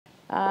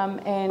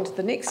And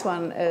the next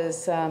one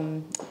is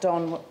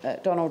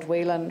Donald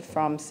Whelan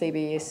from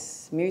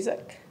CBS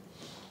Music.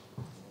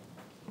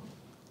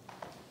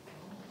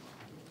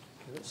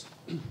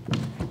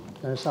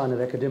 No sign of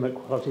academic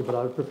quality, but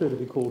I would prefer to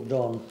be called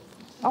Don.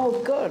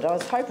 Oh, good. I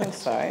was hoping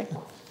so.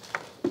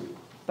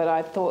 But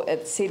I thought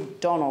it said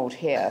Donald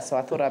here, so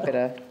I thought I'd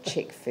better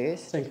check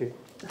first. Thank you.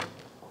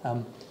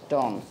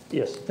 Don.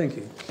 Yes, thank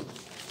you.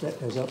 That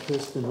goes up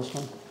first, then this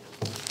one.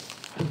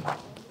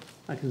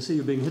 I can see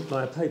you're being hit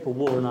by a paper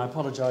wall, and I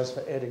apologise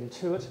for adding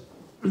to it.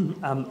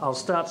 I'll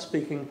start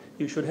speaking.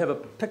 You should have a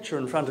picture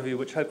in front of you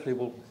which hopefully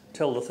will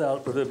tell the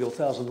proverbial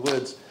 1,000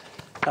 words.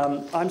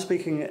 I'm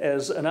speaking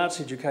as an arts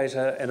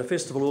educator and a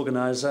festival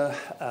organiser.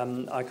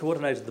 I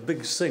coordinated the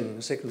Big Sing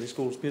secondary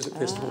schools music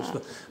festivals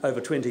for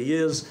over 20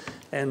 years,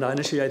 and I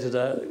initiated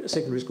a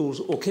secondary schools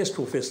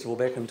orchestral festival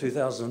back in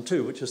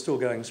 2002, which is still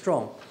going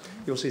strong.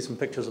 You'll see some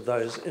pictures of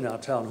those in our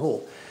town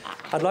hall.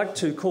 I'd like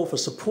to call for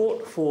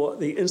support for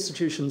the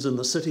institutions in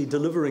the city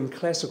delivering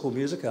classical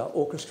music, our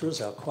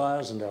orchestras, our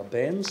choirs and our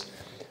bands.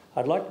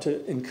 I'd like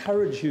to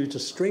encourage you to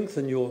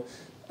strengthen your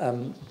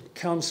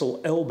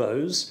council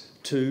elbows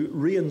to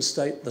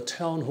reinstate the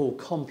town hall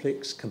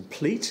complex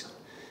complete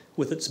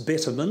with its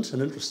betterment,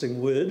 an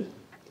interesting word.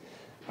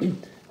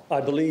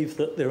 I believe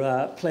that there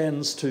are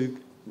plans to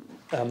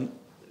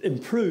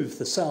improve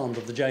the sound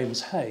of the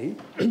James Hay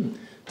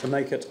to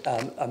make it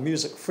a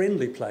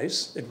music-friendly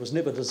place. It was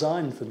never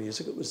designed for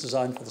music, it was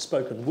designed for the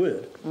spoken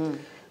word.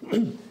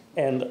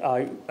 And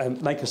I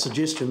make a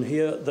suggestion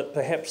here that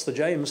perhaps the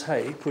James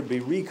Hay could be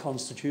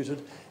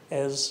reconstituted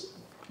as,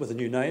 with a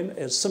new name,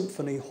 as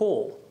Symphony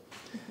Hall.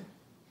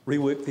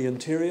 Rework the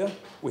interior.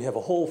 We have a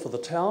hall for the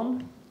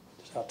town,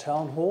 it's our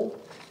town hall,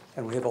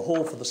 and we have a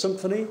hall for the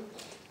symphony.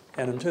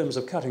 And in terms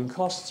of cutting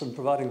costs and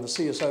providing the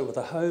CSO with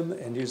a home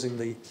and using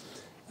the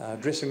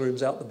dressing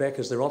rooms out the back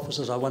as their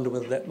offices, I wonder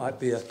whether that might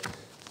be a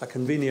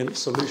convenient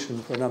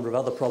solution for a number of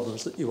other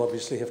problems that you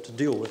obviously have to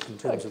deal with in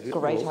terms of your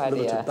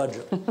limited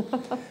budget.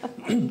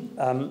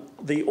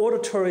 The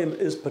auditorium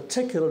is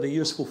particularly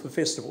useful for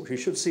festivals. You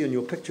should see in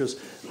your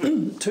pictures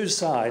two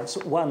sides.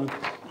 One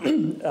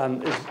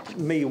is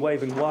me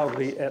waving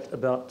wildly at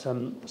about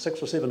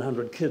 600 or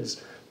 700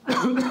 kids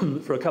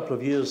for a couple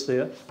of years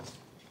there.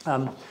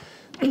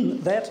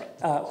 That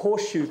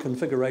horseshoe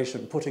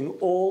configuration, putting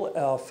all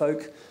our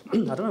folk, I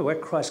don't know where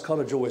Christ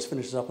College always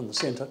finishes up in the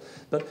centre,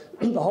 but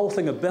the whole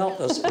thing about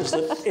this is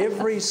that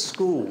every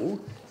school,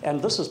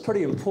 and this is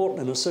pretty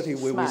important in a city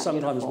where we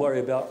sometimes worry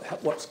about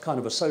what kind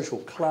of a social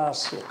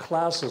class or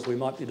classes we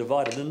might be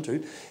divided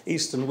into,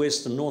 east and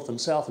west and north and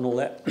south and all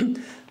that.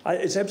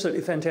 It's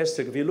absolutely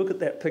fantastic if you look at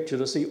that picture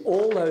to see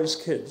all those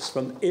kids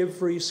from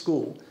every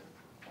school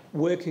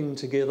working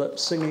together,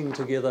 singing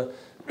together,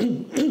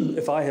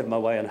 if I have my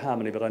way in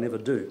harmony, but I never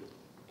do.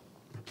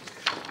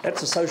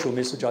 That's a social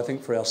message, I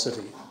think, for our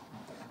city.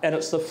 And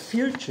it's the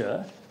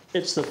future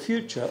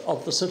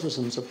of the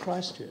citizens of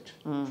Christchurch.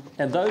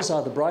 And those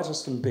are the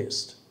brightest and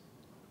best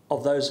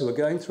of those who are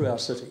going through our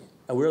city.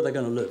 And where are they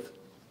going to live?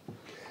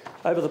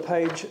 Over the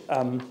page,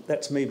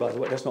 that's me, by the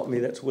way. That's not me,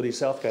 that's Willie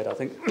Southgate, I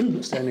think,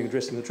 standing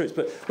addressing the troops.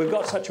 But we've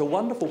got such a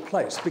wonderful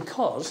place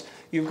because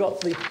you've got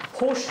the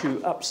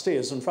horseshoe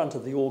upstairs in front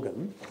of the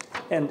organ,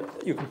 and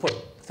you can put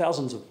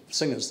thousands of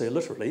singers there,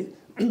 literally.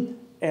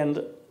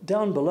 And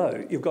down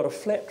below, you've got a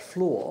flat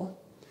floor,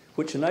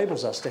 which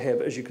enables us to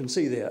have, as you can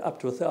see there, up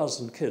to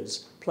 1,000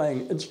 kids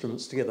playing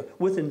instruments together,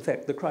 with, in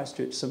fact, the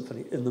Christchurch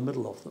Symphony in the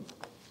middle of them.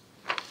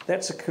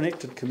 That's a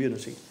connected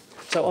community.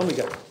 So on we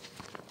go.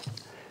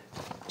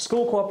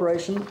 School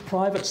cooperation,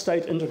 private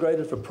state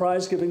integrated for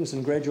prize givings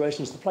and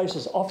graduations. The place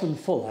is often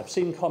full. I've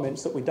seen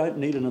comments that we don't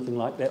need anything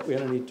like that. We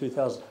only need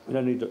 2,000, we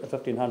don't need a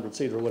 1,500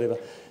 seater or whatever,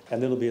 and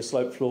then there'll be a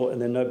slope floor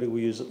and then nobody will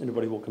use it,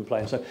 anybody will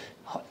complain. So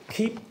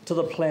keep to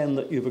the plan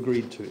that you've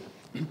agreed to.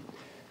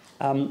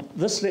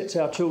 This lets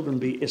our children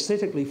be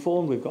aesthetically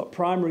formed. We've got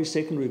primary,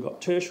 secondary, we've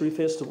got tertiary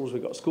festivals,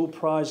 we've got school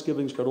prize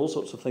givings, we've got all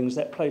sorts of things.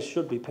 That place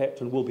should be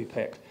packed and will be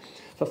packed.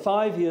 For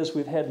 5 years,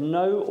 we've had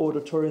no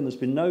auditorium. There's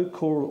been no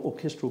choral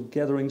orchestral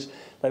gatherings.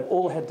 They've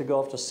all had to go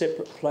off to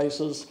separate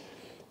places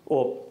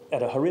or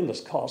at a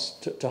horrendous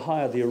cost to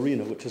hire the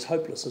arena, which is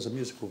hopeless as a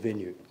musical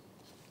venue.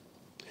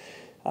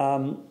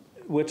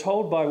 We're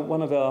told by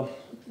one of our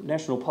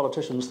national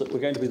politicians that we're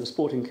going to be the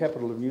sporting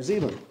capital of New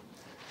Zealand.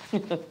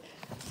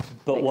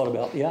 But what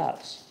about the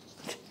arts?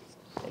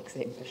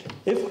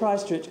 If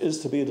Christchurch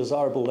is to be a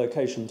desirable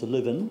location to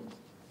live in,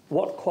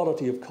 what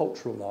quality of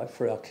cultural life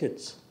for our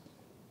kids?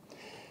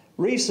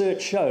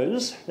 Research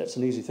shows, that's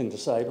an easy thing to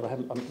say, but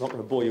I'm not going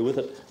to bore you with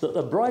it, that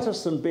the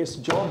brightest and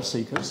best job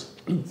seekers,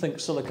 think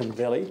Silicon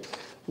Valley,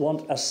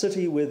 want a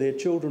city where their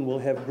children will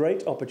have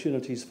great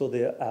opportunities for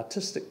their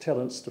artistic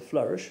talents to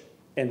flourish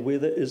and where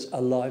there is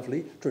a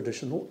lively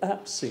traditional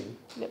arts scene.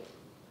 Yep.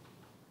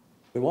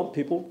 We want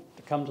people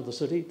to come to the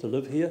city, to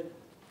live here.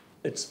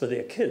 It's for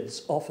their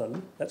kids,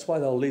 often. That's why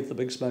they'll leave the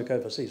big smoke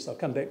overseas. They'll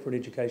come back for an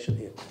education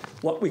here.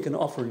 What we can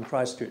offer in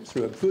Christchurch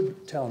through a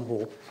good town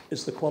hall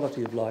is the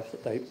quality of life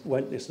that they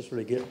won't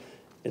necessarily get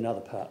in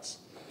other parts.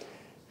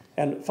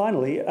 And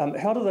finally,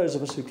 how do those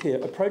of us who care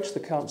approach the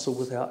council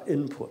with our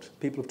input?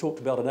 People have talked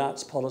about an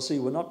arts policy.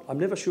 I'm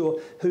never sure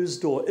whose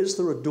door. Is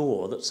there a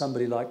door that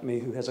somebody like me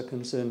who has a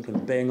concern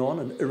can bang on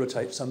and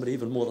irritate somebody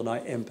even more than I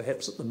am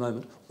perhaps at the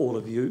moment, all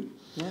of you?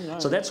 No.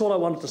 So that's all I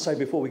wanted to say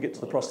before we get to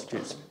the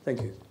prostitutes.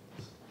 Thank you.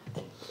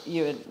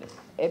 You're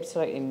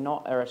absolutely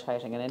not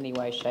irritating in any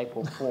way, shape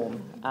or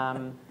form.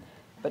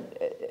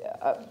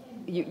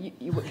 Do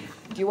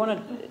you want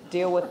to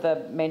deal with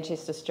the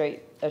Manchester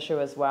Street issue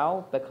as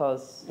well?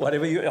 Because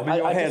whatever you, I mean,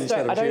 your hands,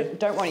 Madam Chair. I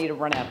don't want you to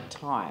run out of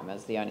time.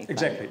 Is the only thing.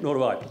 Exactly. Nor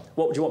do I.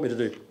 What would you want me to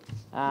do?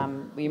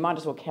 Well, you might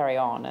as well carry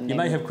on. And you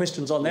may have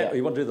questions on that, or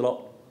you want to do the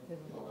lot.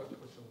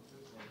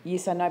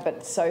 Yes, I know,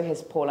 but so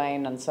has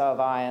Pauline, and so have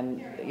I,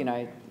 and you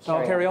know.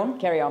 Carry on.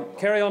 Carry on.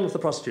 Carry on with the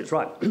prostitutes,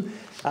 right?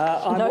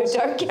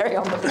 Don't carry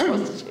on with the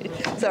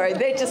prostitutes. Sorry,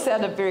 that just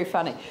sounded very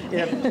funny.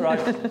 Yeah, right.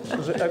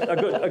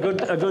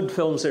 a good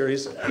film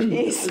series.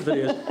 Yes.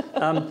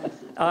 Videos.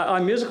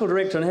 I'm musical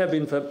director and have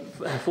been for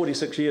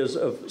 46 years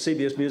of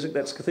CBS Music.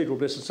 That's Cathedral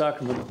Blessed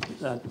Sacrament,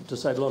 to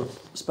save a lot of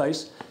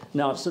space.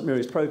 Now it's St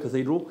Mary's Pro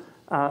Cathedral.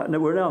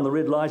 We're now in the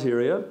red light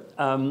area,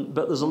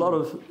 but there's a lot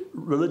of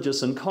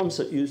religious and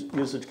concert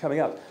usage coming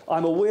up.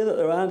 I'm aware that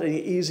there aren't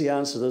any easy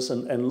answers to this,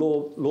 and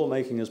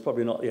lawmaking is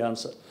probably not the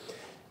answer.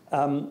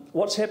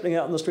 What's happening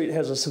out in the street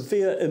has a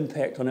severe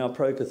impact on our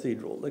Pro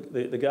Cathedral.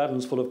 The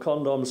garden's full of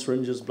condoms,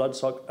 syringes, blood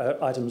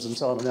items and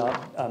so on, and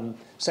our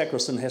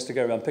sacristan has to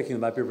go around picking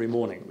them up every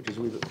morning, which is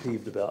a wee bit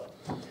peeved about.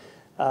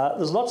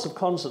 There's lots of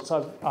concerts.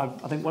 I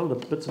think one of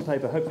the bits of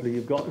paper, hopefully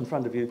you've got in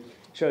front of you,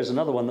 shows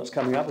another one that's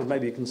coming up, and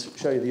maybe you can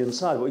show you the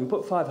inside. Well, we can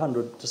put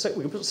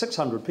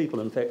 600 people,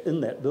 in fact,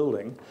 in that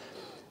building.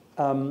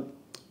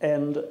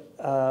 There's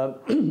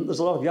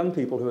a lot of young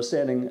people who are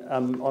standing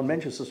on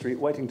Manchester Street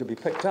waiting to be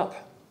picked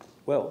up.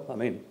 Well, I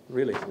mean,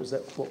 really, is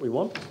that what we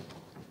want?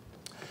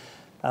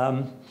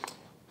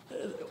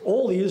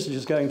 All the usage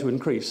is going to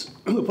increase.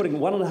 We're putting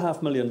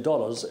 $1.5 million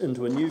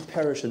into a new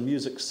parish and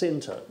music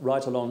centre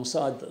right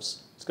alongside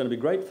this. It's going to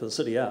be great for the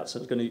city arts.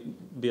 It's going to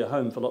be a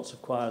home for lots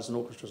of choirs and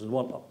orchestras and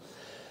whatnot.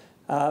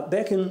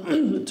 Back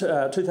in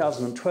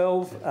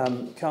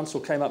 2012, Council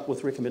came up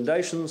with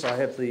recommendations. I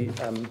have the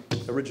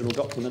original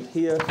document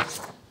here.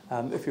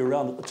 If you're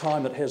around at the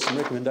time, it has some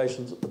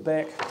recommendations at the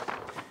back.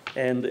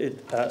 And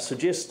it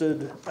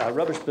suggested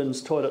rubbish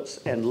bins, toilets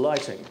and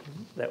lighting.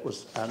 That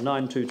was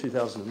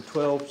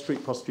 9/2/2012,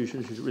 street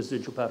prostitution issues at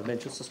residential part of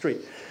Manchester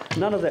Street.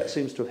 None of that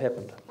seems to have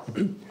happened.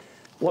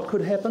 What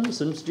could happen?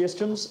 Some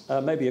suggestions.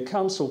 Maybe a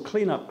council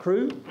clean-up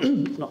crew,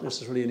 not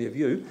necessarily any of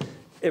you,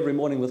 every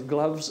morning with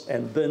gloves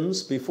and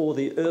bins before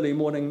the early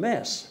morning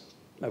mass.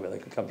 Maybe they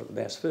could come to the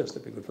mass first,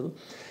 that'd be good for them.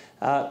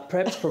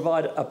 Perhaps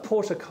provide a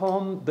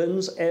porta-com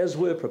bins as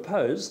were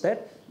proposed.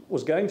 That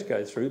was going to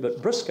go through,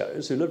 but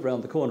Briscoes, who live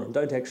around the corner and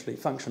don't actually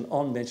function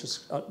on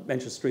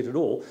Manchester Street at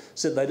all,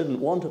 said they didn't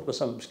want it for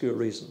some obscure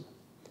reason.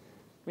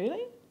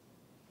 Really?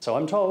 So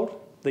I'm told.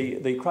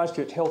 The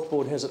Christchurch Health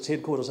Board has its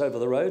headquarters over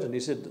the road, and he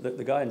said that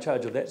the guy in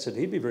charge of that said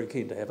he'd be very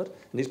keen to have it,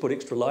 and he's put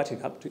extra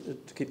lighting up to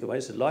keep the way.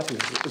 He said lighting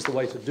is the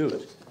way to do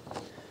it.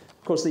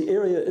 Of course, the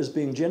area is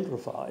being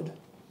gentrified.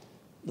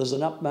 There's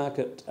an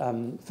upmarket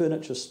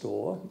furniture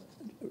store,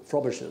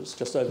 Frobisher's,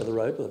 just over the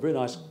road, with a very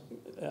nice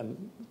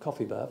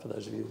coffee bar, for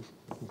those of you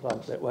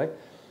inclined that way.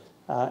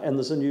 And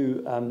there's a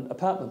new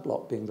apartment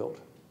block being built.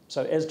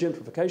 So as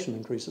gentrification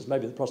increases,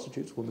 maybe the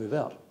prostitutes will move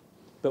out.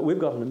 But we've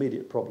got an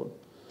immediate problem.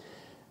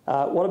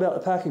 What about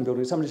the parking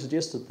building? Somebody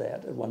suggested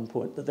that at one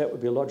point, that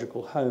would be a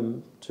logical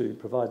home to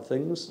provide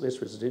things,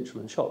 less residential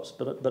and shops.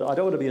 But I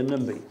don't want to be a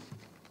NIMBY.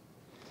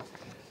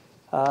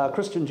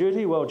 Christian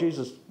duty, well,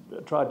 Jesus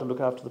tried to look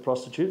after the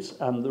prostitutes.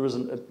 There is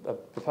a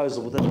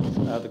proposal within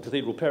the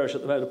Cathedral Parish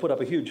at the moment to put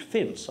up a huge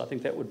fence. I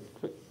think that would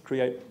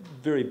create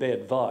very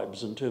bad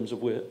vibes in terms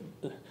of where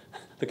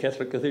the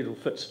Catholic Cathedral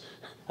fits.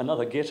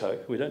 Another ghetto.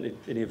 We don't need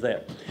any of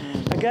that.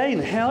 Again,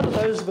 how do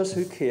those of us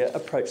who care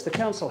approach the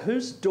council?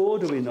 Whose door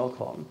do we knock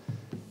on,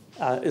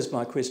 is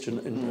my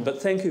question.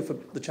 But thank you for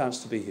the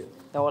chance to be here.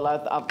 Oh, well,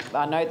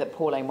 I know that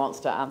Pauline wants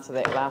to answer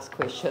that last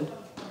question.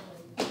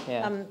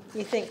 Yeah.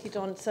 Thank you,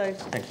 Don. So,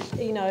 thank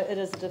you. You know, it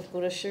is a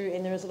difficult issue,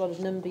 and there is a lot of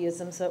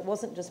NIMBYism. So it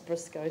wasn't just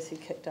Briscoes who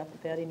kicked up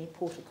about any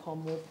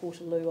Porta-Com or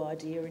Portaloo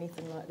idea or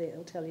anything like that.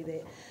 I'll tell you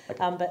that.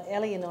 Okay. But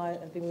Ali and I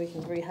have been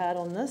working very hard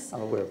on this.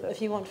 I'm aware of that.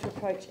 If you want to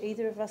approach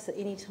either of us at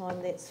any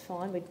time, that's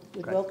fine. We'd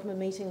welcome a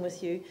meeting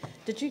with you.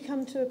 Did you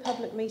come to a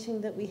public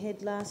meeting that we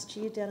had last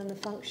year down in the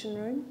function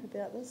room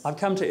about this? I've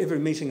come to every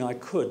meeting I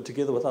could,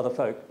 together with other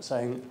folk,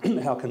 saying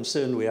how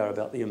concerned we are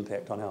about the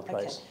impact on our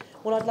place. Okay.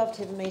 Well, I'd love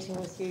to have a meeting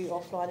with you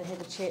offline and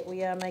have a chat.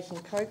 We are making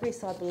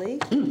progress, I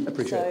believe.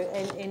 Appreciate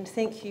it. And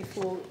thank you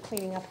for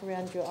cleaning up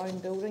around your own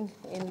building.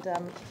 And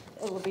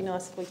it would be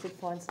nice if we could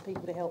find some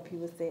people to help you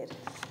with that.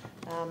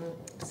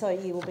 So,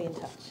 yeah, we'll be in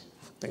touch.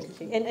 Thank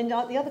you. And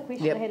the other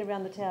question I had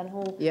around the town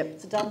hall,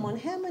 it's a dumb one.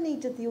 How many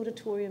did the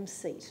auditorium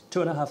seat?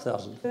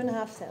 2,500.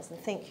 2,500.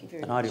 Thank you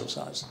very much. An ideal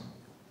size.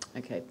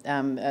 Okay.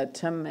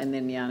 Tim and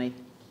then Yanni.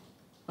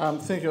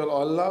 Thank you.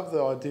 I love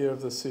the idea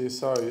of the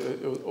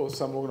CSO or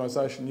some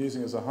organisation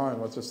using it as a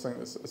home. I just think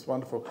it's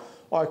wonderful.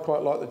 I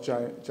quite like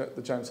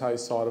the James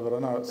Hayes side of it. I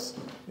know it's,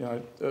 you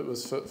know, it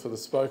was for the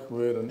spoken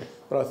word,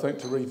 but I think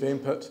to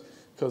revamp it,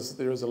 because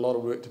there is a lot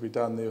of work to be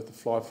done there with the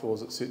fly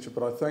floors, etc.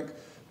 But I think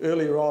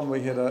earlier on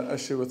we had an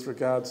issue with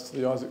regards to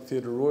the Isaac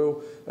Theatre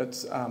Royal.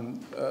 Its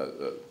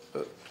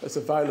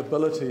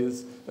availability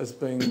is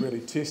being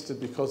really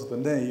tested because of the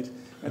need,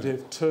 and to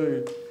have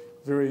two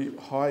very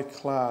high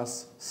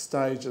class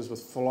stages with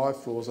fly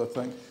floors, I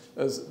think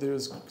there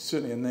is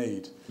certainly a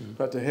need.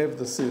 But to have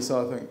the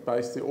CSI, I think,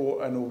 based there,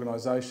 or an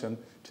organisation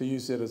to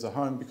use that as a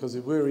home, because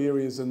there were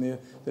areas in there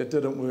that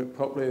didn't work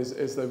properly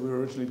as they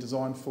were originally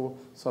designed for.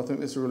 So I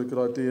think that's a really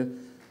good idea.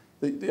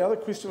 The other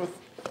question with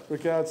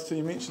regards to,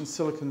 you mentioned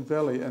Silicon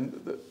Valley,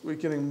 and we're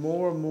getting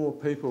more and more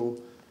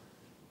people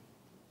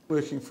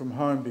working from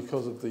home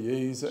because of the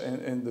ease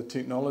and the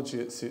technology,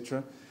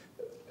 etc.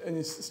 And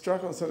you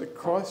struck on something.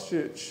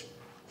 Christchurch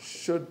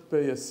should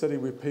be a city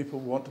where people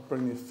want to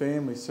bring their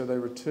families, so they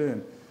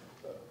return.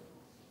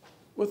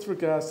 With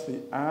regards to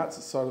the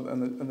arts side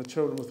and the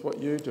children, with what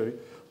you do,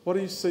 what do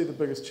you see the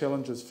biggest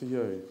challenges for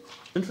you?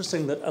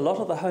 Interesting that a lot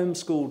of the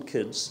homeschooled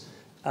kids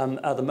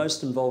are the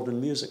most involved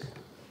in music.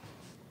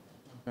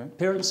 Okay.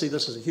 Parents see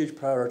this as a huge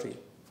priority.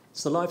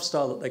 It's the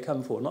lifestyle that they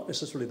come for, not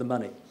necessarily the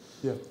money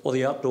or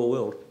the outdoor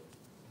world.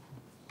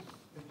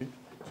 Thank you.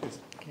 Cheers.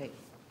 Okay.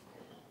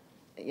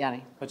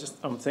 Yanni. I just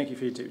thank you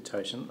for your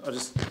deputation. I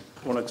just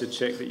wanted to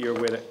check that you're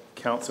aware that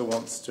council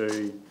wants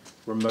to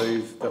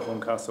remove the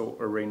Horncastle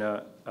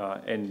Arena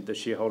and the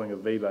shareholding of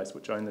V-Base,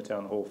 which own the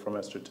town hall, from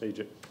our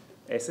strategic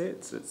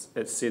assets.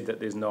 It's said that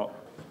there's not,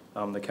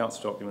 the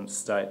council documents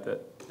state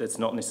that it's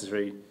not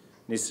necessary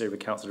for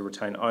council to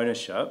retain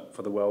ownership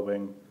for the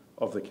wellbeing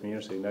of the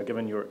community. Now,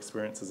 given your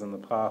experiences in the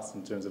past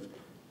in terms of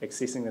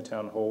accessing the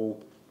town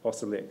hall,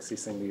 possibly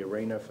accessing the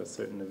arena for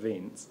certain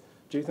events,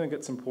 do you think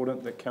it's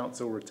important that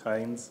council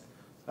retains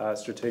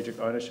strategic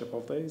ownership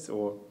of these,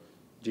 or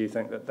do you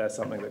think that that's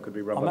something that could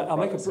be run by the I'll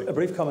make private a sector?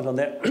 brief comment on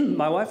that.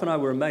 My wife and I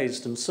were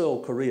amazed in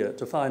Seoul, Korea,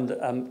 to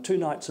find 2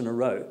 nights in a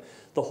row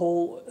the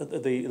hall,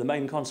 the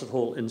main concert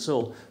hall in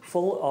Seoul,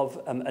 full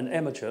of an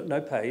amateur, no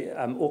pay,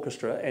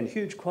 orchestra and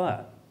huge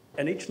choir.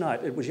 And each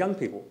night it was young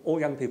people, all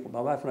young people. My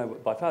wife and I were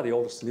by far the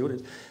oldest in the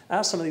audience.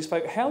 Asked some of these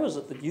folk, how is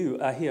it that you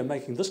are here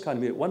making this kind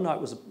of music? One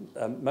night was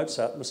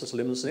Mozart, Mrs.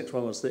 Lemons, the next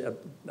one was the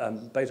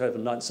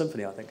Beethoven Ninth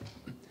Symphony, I think.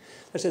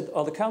 They said,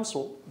 oh, the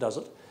council does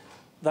it.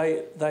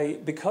 They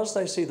because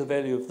they see the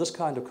value of this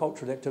kind of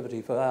cultural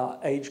activity for our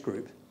age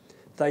group,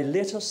 they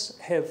let us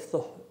have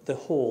the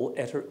hall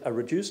at a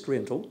reduced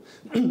rental,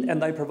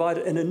 and they provide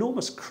an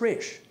enormous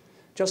creche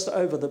just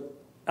over the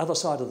other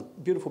side of the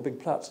beautiful big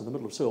Platz in the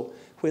middle of Seoul,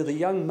 where the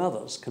young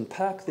mothers can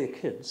park their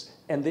kids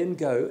and then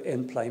go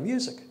and play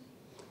music.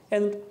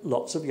 And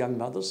lots of young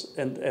mothers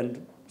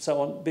and so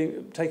on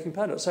taking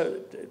part in it. So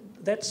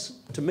that's,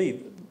 to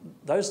me,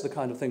 those are the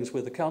kind of things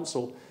where the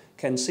council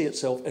can see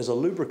itself as a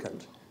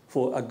lubricant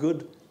for a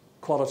good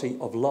quality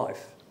of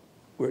life,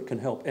 where it can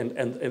help. And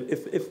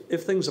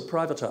if things are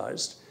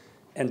privatised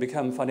and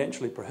become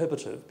financially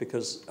prohibitive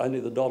because only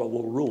the dollar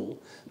will rule,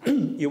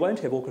 you won't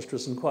have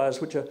orchestras and choirs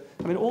which are,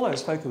 I mean, all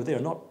those folk over there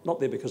are not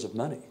there because of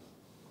money.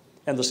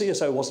 And the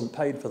CSO wasn't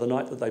paid for the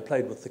night that they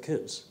played with the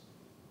kids.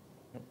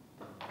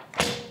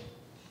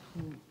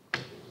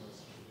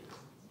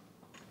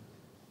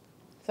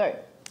 So,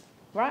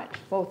 right.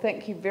 Well,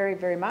 thank you very,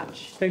 very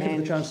much. Thank you for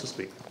the chance to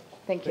speak.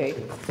 Thank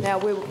you. Now,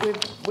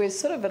 we're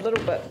sort of a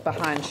little bit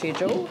behind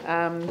schedule,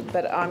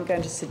 but I'm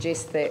going to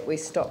suggest that we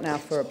stop now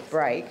for a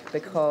break,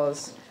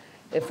 because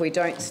if we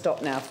don't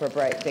stop now for a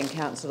break, then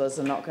councillors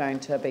are not going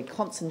to be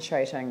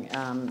concentrating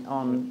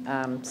on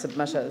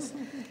submitters,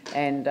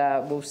 and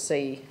we'll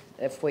see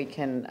if we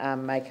can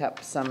make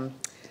up some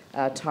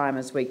time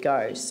as we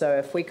go. So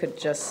if we could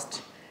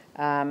just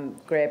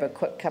grab a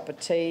quick cup of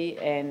tea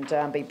and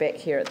be back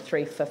here at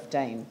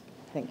 3:15.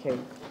 Thank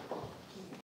you.